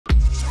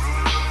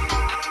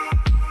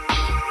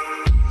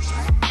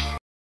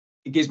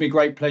It gives me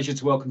great pleasure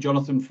to welcome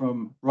Jonathan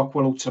from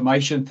Rockwell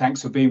Automation.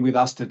 Thanks for being with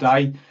us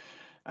today.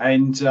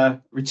 And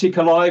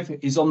Routeco Live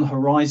is on the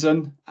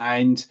horizon,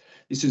 and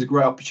this is a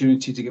great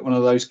opportunity to get one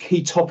of those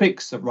key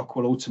topics that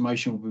Rockwell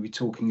Automation will be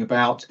talking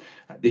about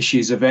at this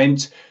year's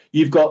event.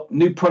 You've got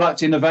new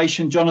product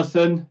innovation,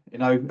 Jonathan,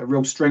 a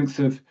real strength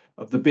of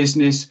the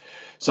business.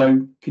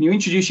 So can you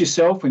introduce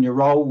yourself and your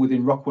role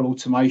within Rockwell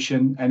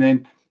Automation, and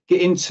then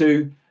get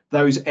into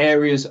those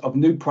areas of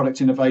new product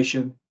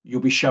innovation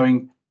you'll be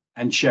showing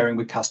and sharing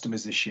with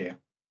customers this year?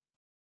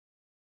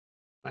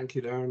 Thank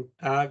you,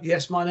 Darren.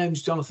 Yes, my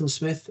name's Jonathan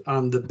Smith.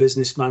 I'm the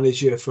business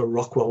manager for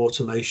Rockwell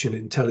Automation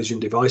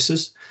Intelligent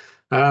Devices.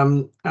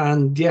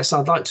 And yes,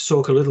 I'd like to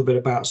talk a little bit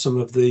about some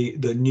of the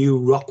new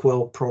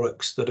Rockwell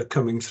products that are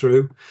coming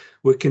through.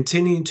 We're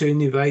continuing to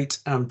innovate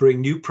and bring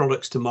new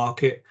products to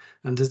market.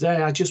 And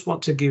today I just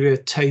want to give you a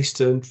taste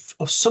of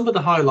some of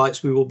the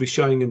highlights we will be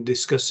showing and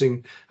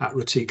discussing at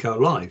Routeco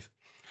Live.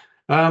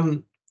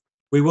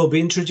 We will be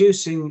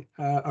introducing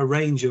a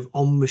range of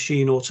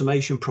on-machine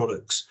automation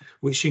products,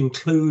 which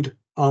include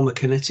Armor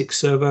Kinetic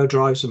servo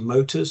drives and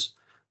motors,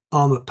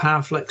 Armor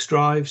PowerFlex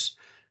drives,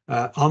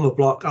 Armor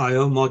Block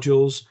I/O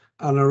modules,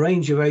 and a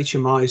range of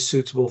HMIs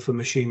suitable for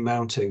machine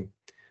mounting.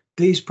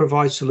 These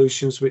provide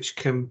solutions which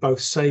can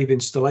both save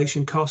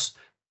installation costs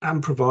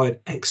and provide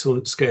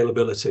excellent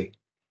scalability.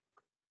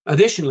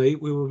 Additionally,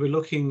 we will be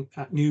looking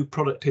at new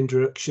product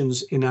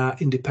introductions in our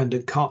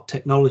independent cart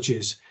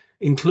technologies,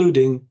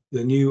 including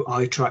the new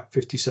iTrack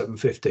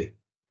 5750.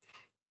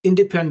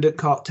 Independent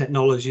cart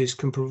technologies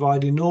can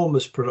provide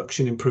enormous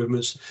production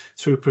improvements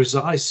through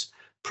precise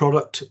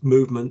product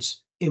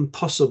movements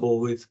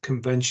impossible with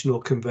conventional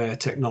conveyor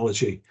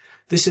technology.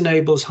 This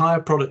enables higher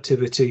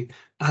productivity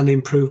and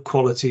improved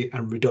quality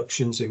and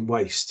reductions in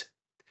waste.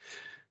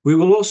 We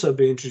will also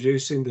be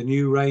introducing the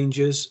new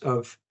ranges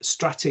of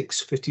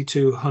Stratix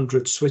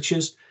 5200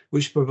 switches,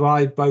 which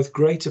provide both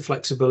greater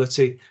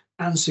flexibility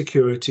and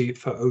security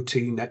for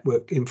OT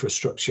network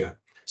infrastructure,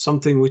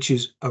 something which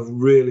is of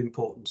real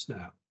importance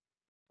now.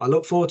 I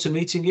look forward to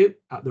meeting you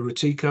at the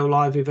Routeco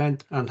Live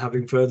event and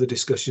having further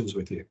discussions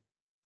with you.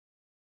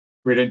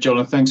 Brilliant,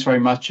 Jonathan. Thanks very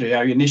much.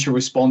 Our initial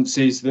response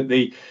is that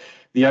the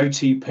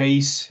OT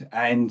piece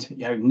and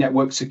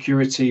network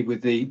security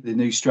with the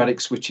new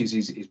Stratix switches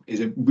is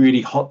a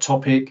really hot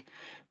topic.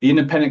 The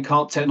independent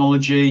cart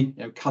technology,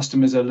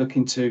 customers are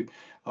looking to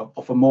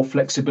offer more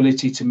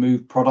flexibility to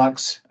move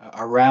products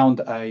around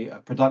a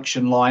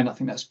production line. I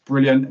think that's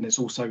brilliant, and there's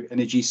also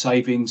energy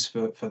savings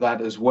for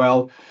that as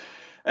well.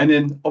 And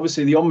then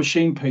obviously the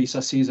on-machine piece I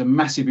see as a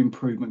massive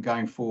improvement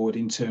going forward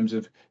in terms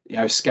of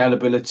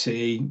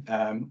scalability,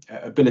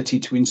 ability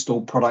to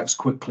install products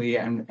quickly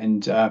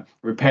and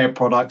repair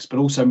products, but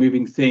also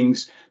moving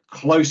things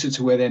closer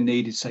to where they're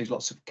needed saves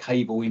lots of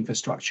cable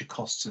infrastructure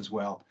costs as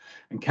well,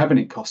 and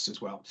cabinet costs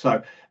as well.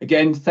 So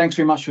again, thanks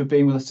very much for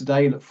being with us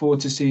today. Look forward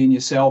to seeing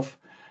yourself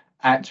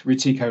at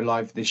Routeco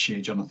Live this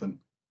year, Jonathan.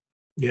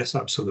 Yes,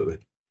 absolutely.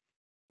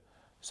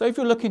 So if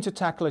you're looking to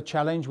tackle a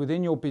challenge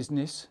within your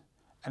business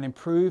and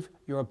improve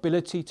your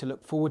ability to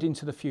look forward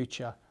into the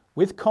future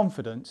with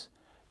confidence,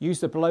 use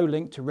the below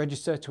link to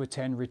register to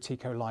attend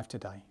Routeco Live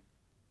today.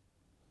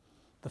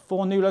 The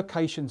 4 new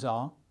locations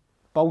are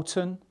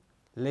Bolton,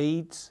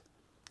 Leeds,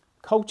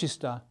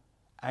 Colchester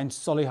and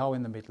Solihull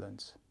in the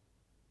Midlands.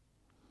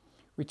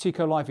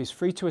 Routeco Live is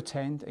free to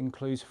attend,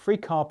 includes free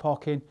car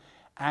parking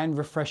and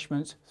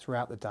refreshments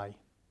throughout the day.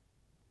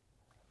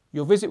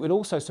 Your visit will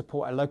also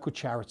support a local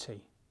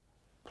charity.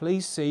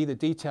 Please see the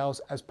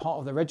details as part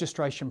of the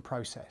registration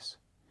process.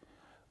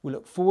 We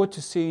look forward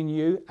to seeing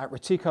you at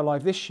Routeco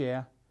Live this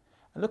year,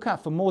 and look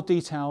out for more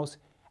details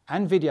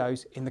and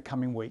videos in the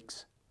coming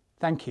weeks.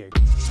 Thank you.